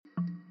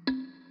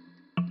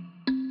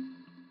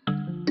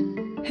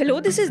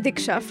Hello, this is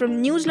Diksha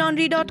from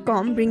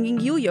newslaundry.com bringing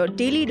you your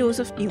daily dose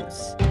of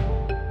news.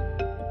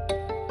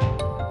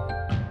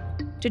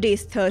 Today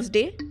is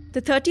Thursday,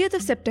 the 30th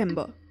of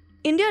September.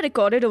 India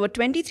recorded over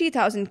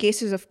 23,000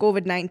 cases of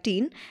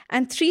COVID-19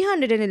 and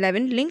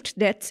 311 linked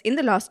deaths in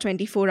the last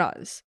 24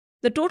 hours.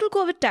 The total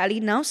COVID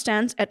tally now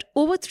stands at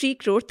over 3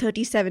 crore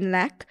 37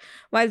 lakh,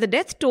 while the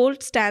death toll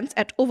stands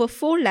at over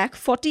 4 lakh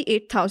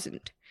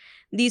 48,000.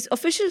 These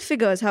official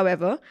figures,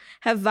 however,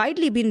 have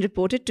widely been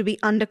reported to be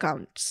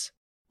undercounts.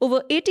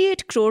 Over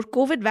 88 crore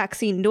COVID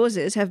vaccine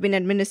doses have been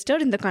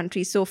administered in the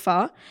country so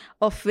far,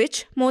 of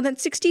which more than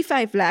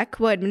 65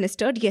 lakh were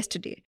administered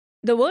yesterday.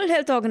 The World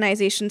Health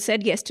Organization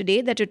said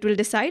yesterday that it will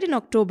decide in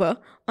October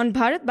on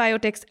Bharat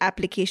Biotech's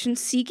application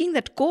seeking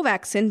that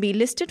Covaxin be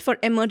listed for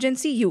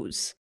emergency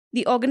use.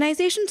 The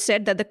organization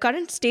said that the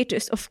current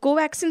status of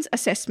Covaxin's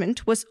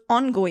assessment was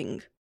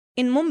ongoing.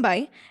 In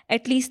Mumbai,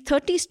 at least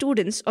 30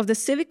 students of the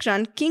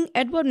civic-run King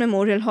Edward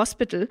Memorial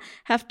Hospital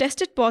have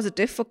tested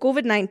positive for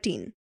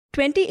COVID-19.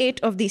 28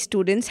 of these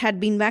students had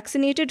been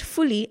vaccinated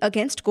fully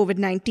against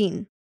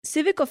COVID-19.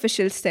 Civic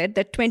officials said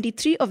that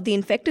 23 of the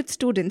infected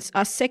students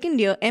are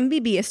second-year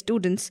MBBS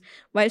students,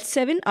 while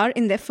 7 are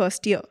in their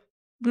first year.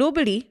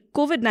 Globally,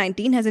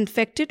 COVID-19 has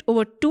infected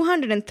over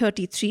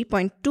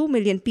 233.2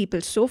 million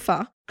people so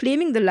far,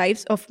 claiming the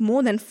lives of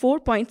more than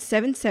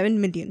 4.77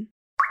 million.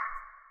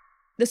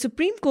 The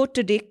Supreme Court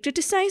today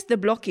criticized the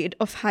blockade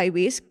of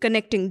highways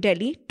connecting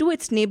Delhi to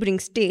its neighboring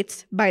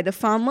states by the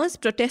farmers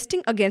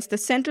protesting against the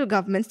central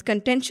government's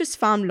contentious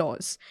farm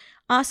laws,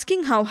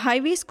 asking how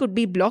highways could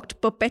be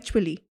blocked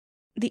perpetually.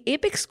 The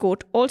apex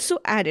court also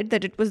added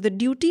that it was the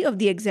duty of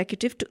the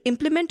executive to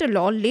implement a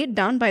law laid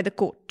down by the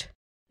court.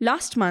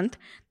 Last month,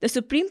 the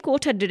Supreme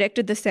Court had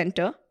directed the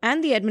centre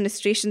and the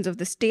administrations of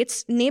the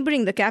states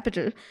neighbouring the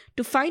capital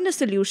to find a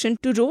solution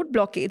to road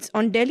blockades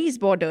on Delhi's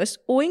borders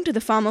owing to the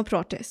farmer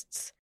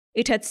protests.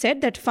 It had said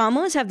that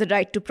farmers have the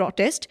right to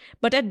protest,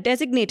 but at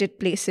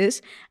designated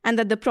places, and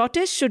that the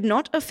protest should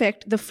not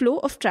affect the flow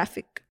of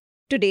traffic.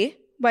 Today,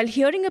 while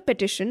hearing a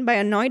petition by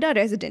a Noida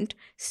resident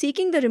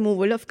seeking the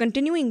removal of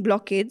continuing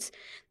blockades,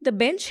 the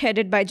bench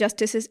headed by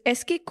Justices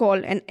S.K.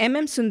 Kaul and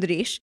M.M.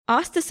 Sundaresh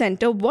asked the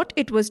centre what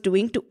it was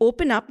doing to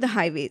open up the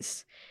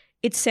highways.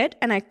 It said,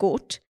 and I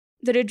quote,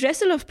 "The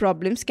redressal of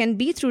problems can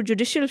be through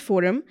judicial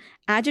forum,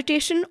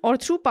 agitation or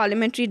through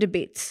parliamentary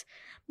debates.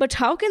 But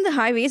how can the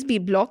highways be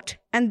blocked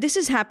and this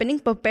is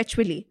happening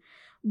perpetually?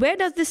 Where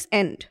does this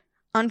end?"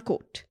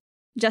 Unquote.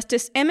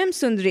 Justice M.M.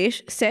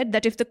 Sundaresh said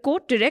that if the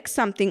court directs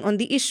something on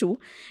the issue,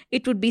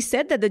 it would be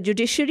said that the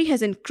judiciary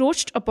has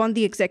encroached upon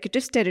the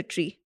executive's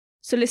territory.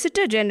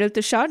 Solicitor General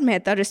Tushar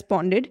Mehta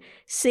responded,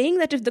 saying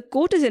that if the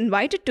court is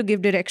invited to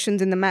give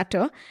directions in the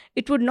matter,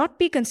 it would not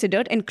be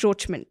considered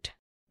encroachment.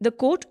 The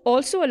court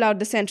also allowed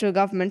the central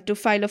government to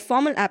file a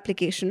formal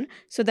application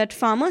so that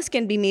farmers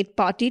can be made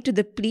party to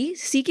the plea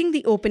seeking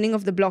the opening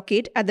of the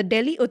blockade at the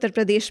Delhi-Uttar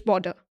Pradesh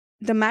border.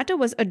 The matter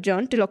was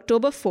adjourned till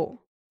October 4.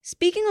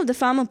 Speaking of the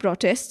farmer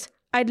protests,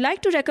 I'd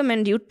like to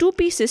recommend you 2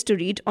 pieces to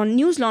read on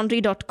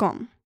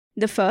newslaundry.com.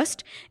 The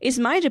first is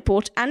my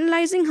report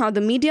analyzing how the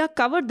media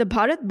covered the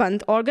Bharat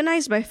Bandh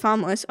organized by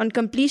farmers on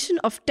completion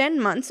of 10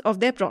 months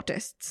of their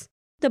protests.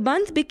 The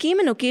Bandh became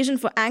an occasion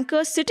for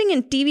anchors sitting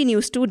in TV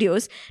news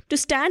studios to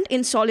stand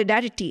in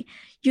solidarity,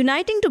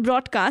 uniting to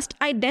broadcast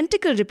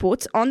identical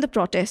reports on the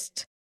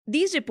protests.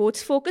 These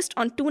reports focused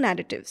on 2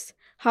 narratives: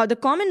 how the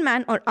common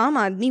man or Aam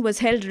Aadmi was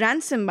held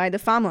ransom by the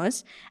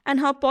farmers, and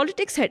how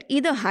politics had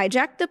either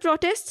hijacked the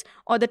protests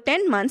or the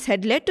 10 months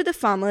had led to the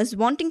farmers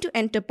wanting to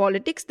enter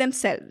politics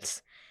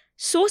themselves.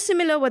 So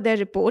similar were their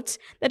reports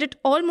that it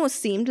almost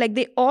seemed like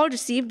they all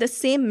received the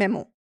same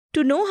memo.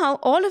 To know how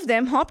all of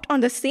them hopped on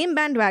the same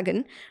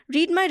bandwagon,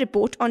 read my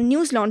report on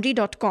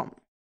newslaundry.com.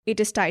 It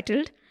is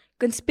titled,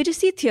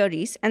 "Conspiracy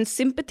Theories and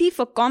Sympathy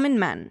for Common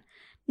Man.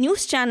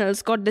 News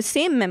channels got the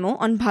same memo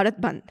on Bharat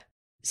Bandh."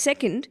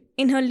 Second,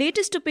 in her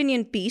latest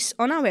opinion piece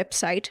on our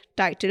website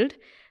titled,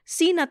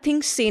 "See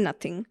Nothing, Say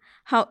Nothing,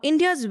 How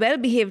India's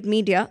Well-Behaved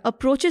Media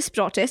Approaches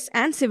Protests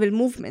and Civil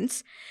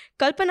Movements,"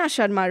 Kalpana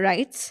Sharma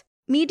writes,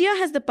 "Media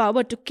has the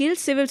power to kill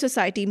civil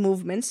society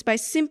movements by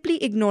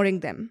simply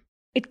ignoring them.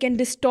 It can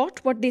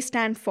distort what they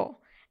stand for,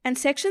 and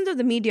sections of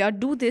the media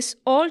do this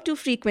all too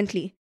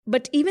frequently.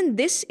 But even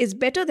this is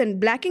better than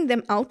blacking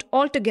them out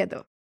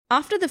altogether."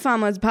 After the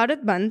farmers'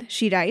 Bharat Bandh,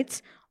 she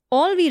writes,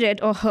 "All we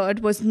read or heard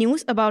was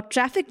news about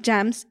traffic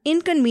jams,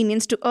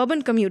 inconvenience to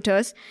urban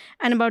commuters,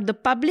 and about the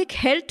public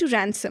held to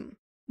ransom.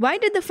 Why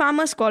did the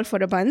farmers call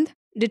for a bandh?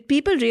 Did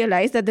people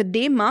realize that the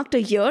day marked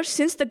a year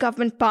since the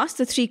government passed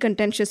the 3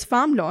 contentious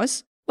farm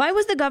laws? Why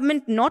was the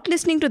government not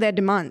listening to their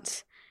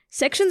demands?"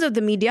 Sections of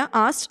the media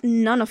asked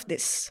none of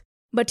this.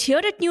 But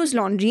here at News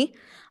Laundry,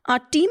 our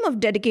team of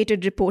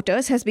dedicated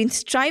reporters has been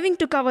striving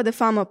to cover the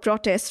farmer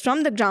protests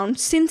from the ground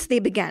since they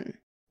began.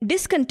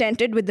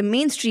 Discontented with the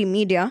mainstream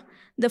media,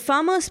 the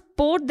farmers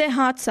poured their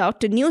hearts out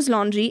to News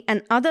Laundry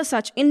and other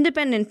such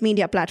independent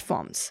media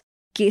platforms.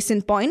 Case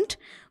in point,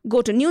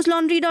 go to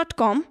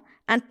newslaundry.com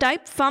and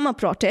type farmer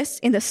protests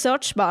in the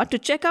search bar to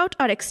check out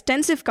our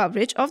extensive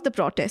coverage of the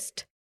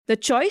protest. The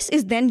choice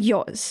is then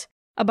yours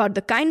about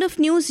the kind of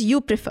news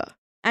you prefer.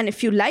 And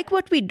if you like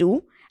what we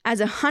do, as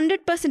a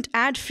 100%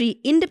 ad-free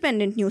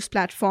independent news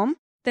platform,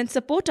 then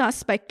support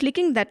us by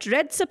clicking that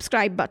red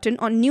subscribe button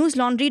on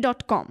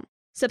newslaundry.com.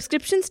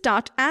 Subscriptions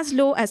start as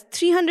low as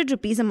 300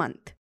 rupees a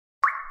month.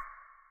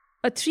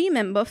 A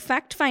 3-member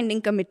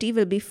fact-finding committee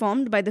will be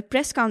formed by the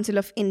Press Council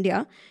of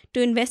India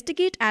to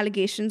investigate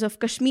allegations of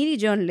Kashmiri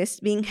journalists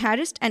being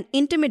harassed and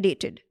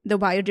intimidated, The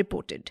Wire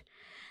reported.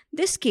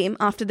 This came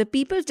after the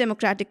People's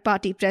Democratic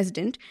Party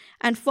president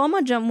and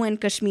former Jammu and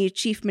Kashmir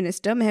Chief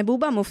Minister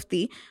Mehbooba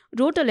Mufti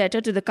wrote a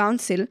letter to the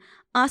council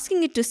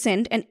asking it to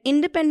send an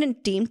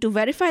independent team to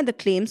verify the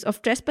claims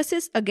of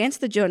trespasses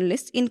against the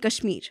journalists in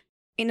Kashmir.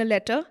 In a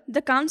letter,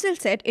 the council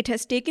said it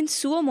has taken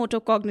suo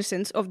motu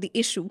cognizance of the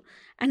issue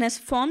and has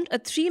formed a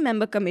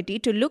 3-member committee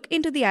to look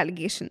into the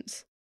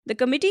allegations. The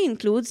committee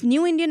includes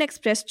New Indian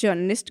Express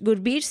journalist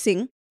Gurbir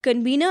Singh,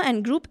 convener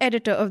and group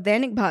editor of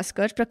Dainik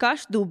Bhaskar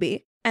Prakash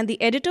Dubey, and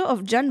the editor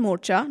of Jan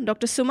Morcha,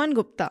 Dr. Suman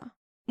Gupta.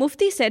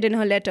 Mufti said in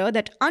her letter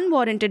that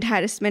unwarranted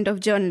harassment of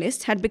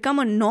journalists had become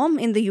a norm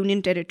in the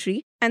Union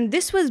Territory, and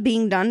this was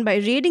being done by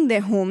raiding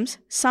their homes,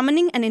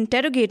 summoning and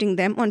interrogating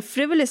them on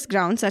frivolous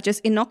grounds such as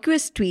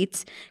innocuous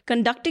tweets,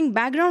 conducting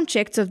background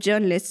checks of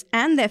journalists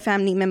and their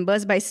family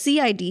members by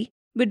CID,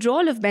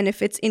 withdrawal of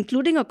benefits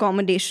including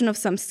accommodation of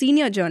some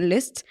senior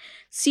journalists,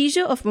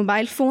 seizure of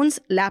mobile phones,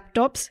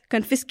 laptops,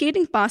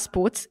 confiscating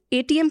passports,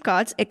 ATM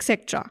cards,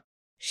 etc.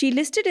 She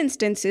listed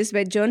instances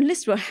where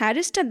journalists were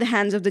harassed at the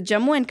hands of the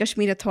Jammu and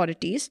Kashmir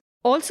authorities,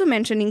 also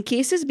mentioning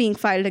cases being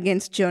filed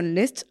against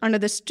journalists under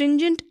the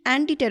stringent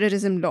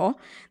anti-terrorism law,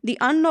 the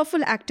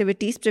Unlawful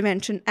Activities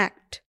Prevention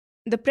Act.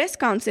 The Press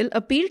Council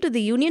appealed to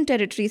the Union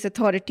Territories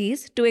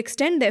authorities to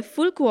extend their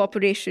full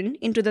cooperation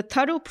into the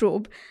thorough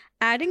probe,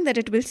 adding that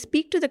it will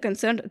speak to the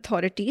concerned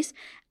authorities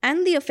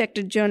and the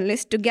affected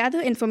journalists to gather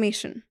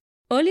information.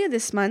 Earlier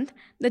this month,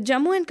 the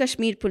Jammu and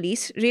Kashmir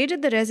police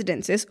raided the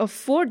residences of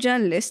 4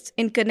 journalists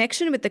in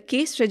connection with a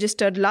case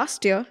registered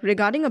last year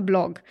regarding a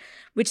blog,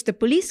 which the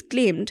police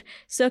claimed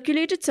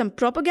circulated some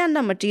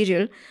propaganda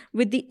material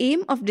with the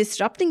aim of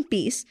disrupting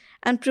peace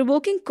and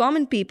provoking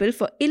common people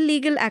for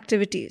illegal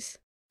activities.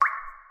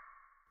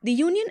 The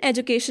Union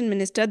Education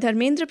Minister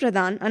Dharmendra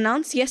Pradhan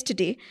announced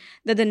yesterday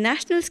that the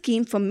national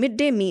scheme for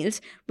midday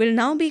meals will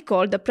now be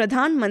called the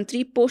Pradhan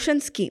Mantri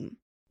Poshan Scheme.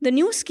 The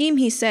new scheme,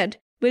 he said,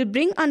 will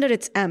bring under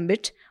its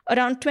ambit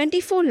around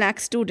 24 lakh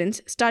students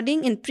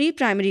studying in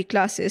pre-primary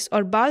classes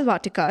or Bal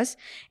Vatikas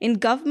in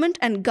government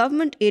and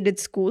government-aided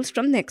schools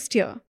from next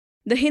year.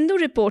 The Hindu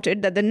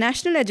reported that the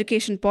National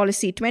Education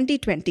Policy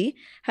 2020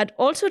 had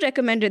also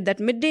recommended that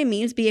midday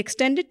meals be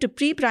extended to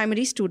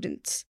pre-primary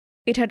students.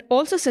 It had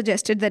also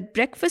suggested that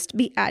breakfast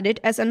be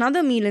added as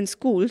another meal in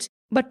schools,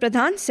 but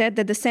Pradhan said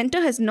that the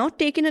centre has not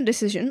taken a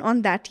decision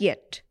on that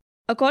yet.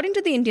 According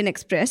to the Indian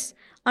Express,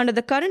 under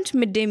the current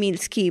midday meal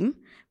scheme,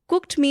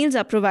 cooked meals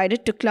are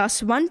provided to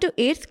class 1 to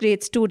 8th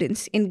grade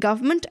students in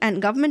government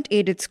and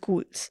government-aided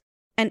schools.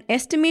 An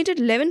estimated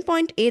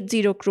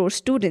 11.80 crore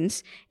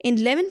students in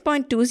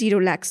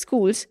 11.20 lakh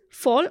schools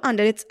fall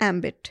under its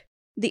ambit.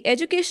 The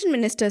Education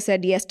Minister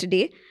said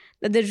yesterday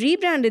that the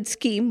rebranded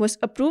scheme was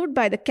approved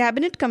by the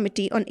Cabinet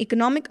Committee on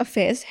Economic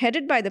Affairs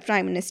headed by the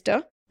Prime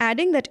Minister,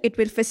 adding that it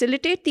will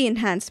facilitate the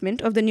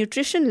enhancement of the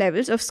nutrition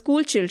levels of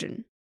school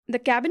children. The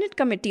Cabinet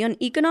Committee on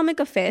Economic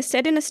Affairs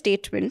said in a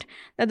statement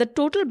that the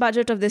total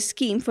budget of this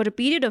scheme for a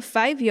period of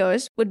 5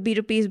 years would be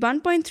Rs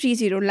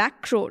 1.30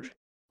 lakh crore.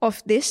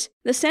 Of this,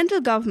 the central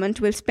government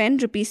will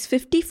spend Rs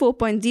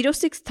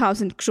 54.06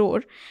 thousand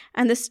crore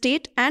and the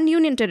state and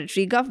union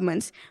territory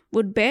governments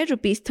would bear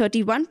Rs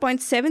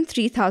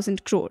 31.73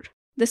 thousand crore.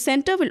 The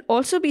centre will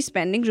also be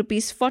spending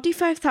Rs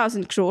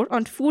 45,000 crore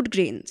on food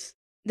grains.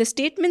 The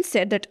statement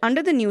said that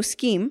under the new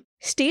scheme,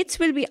 states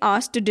will be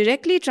asked to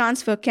directly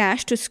transfer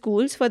cash to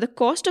schools for the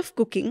cost of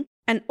cooking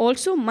and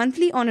also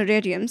monthly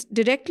honorariums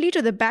directly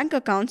to the bank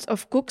accounts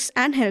of cooks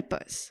and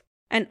helpers.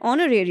 An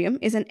honorarium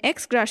is an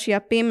ex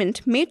gratia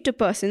payment made to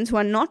persons who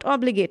are not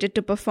obligated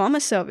to perform a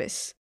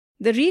service.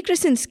 The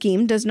recrescent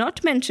scheme does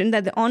not mention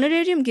that the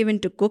honorarium given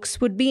to cooks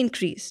would be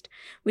increased,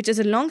 which is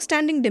a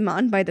long-standing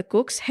demand by the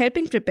cooks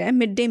helping prepare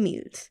midday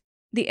meals.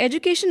 The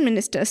Education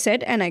Minister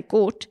said, and I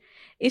quote,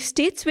 "If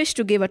states wish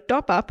to give a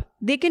top-up,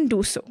 they can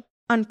do so,"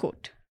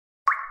 unquote.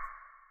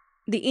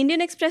 The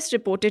Indian Express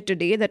reported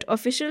today that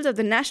officials of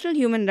the National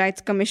Human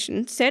Rights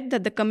Commission said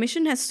that the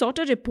commission has sought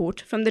a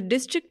report from the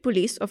District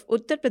Police of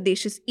Uttar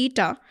Pradesh's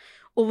Etah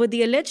over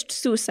the alleged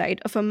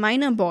suicide of a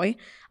minor boy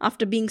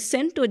after being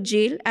sent to a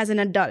jail as an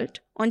adult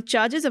on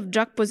charges of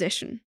drug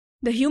possession.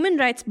 The human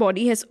rights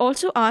body has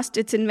also asked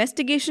its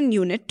investigation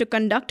unit to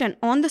conduct an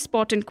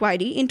on-the-spot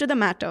inquiry into the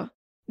matter.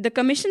 The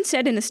commission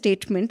said in a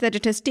statement that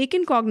it has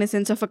taken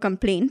cognizance of a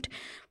complaint,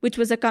 which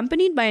was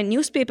accompanied by a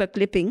newspaper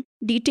clipping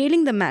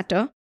detailing the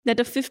matter, that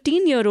a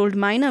 15-year-old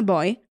minor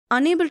boy,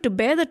 unable to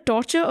bear the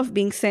torture of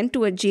being sent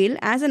to a jail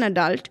as an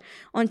adult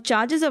on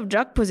charges of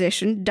drug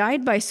possession,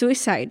 died by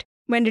suicide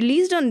when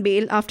released on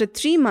bail after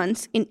 3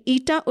 months in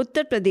Etah,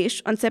 Uttar Pradesh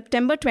on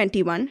September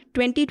 21,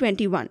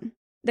 2021.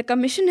 The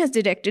commission has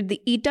directed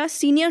the ETA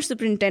Senior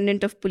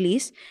Superintendent of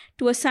Police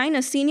to assign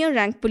a senior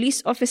rank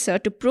police officer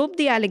to probe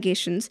the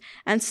allegations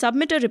and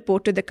submit a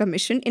report to the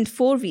commission in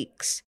 4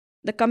 weeks.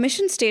 The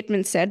commission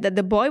statement said that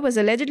the boy was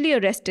allegedly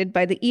arrested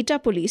by the ETA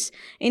police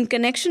in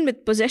connection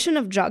with possession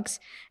of drugs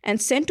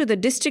and sent to the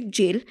district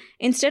jail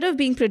instead of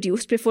being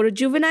produced before a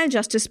juvenile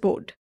justice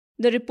board.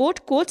 The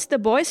report quotes the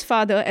boy's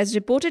father as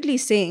reportedly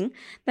saying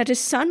that his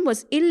son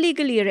was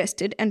illegally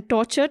arrested and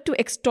tortured to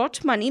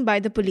extort money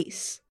by the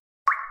police.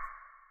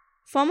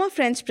 Former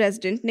French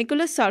President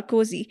Nicolas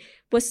Sarkozy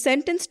was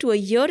sentenced to a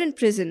year in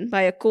prison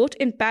by a court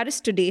in Paris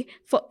today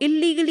for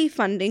illegally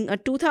funding a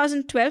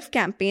 2012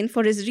 campaign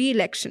for his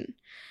re-election.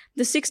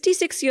 The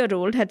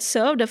 66-year-old had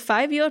served a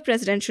 5-year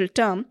presidential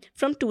term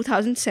from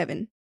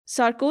 2007.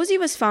 Sarkozy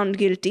was found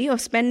guilty of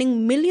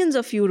spending millions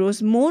of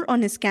euros more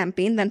on his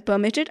campaign than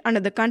permitted under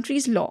the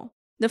country's law.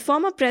 The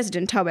former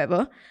president,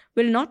 however,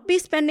 will not be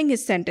spending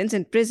his sentence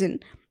in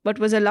prison, but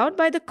was allowed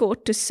by the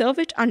court to serve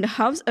it under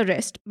house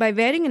arrest by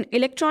wearing an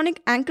electronic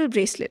ankle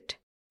bracelet.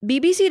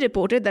 BBC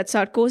reported that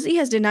Sarkozy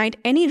has denied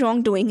any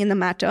wrongdoing in the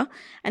matter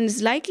and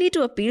is likely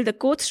to appeal the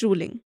court's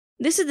ruling.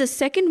 This is the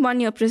second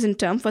 1-year prison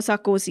term for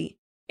Sarkozy.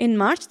 In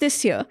March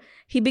this year,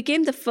 he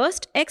became the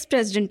first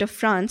ex-president of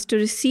France to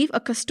receive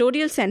a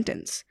custodial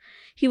sentence.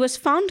 He was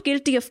found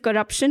guilty of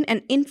corruption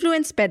and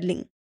influence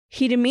peddling.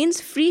 He remains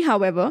free,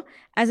 however,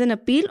 as an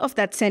appeal of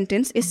that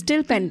sentence is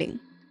still pending.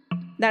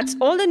 That's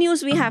all the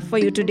news we have for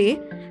you today.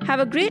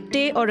 Have a great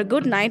day or a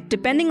good night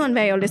depending on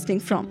where you're listening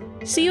from.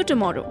 See you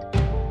tomorrow.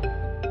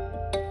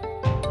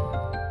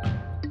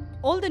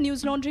 All the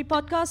News Laundry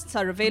podcasts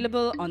are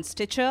available on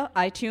Stitcher,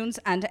 iTunes,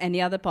 and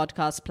any other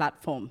podcast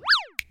platform.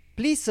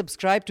 Please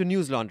subscribe to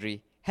News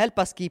Laundry. Help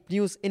us keep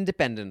news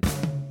independent.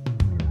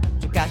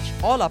 To catch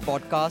all our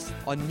podcasts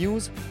on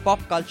news, pop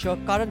culture,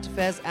 current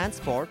affairs, and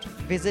sport,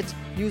 visit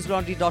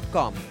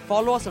newslaundry.com.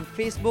 Follow us on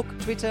Facebook,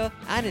 Twitter,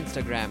 and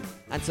Instagram,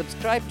 and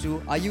subscribe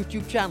to our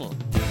YouTube channel.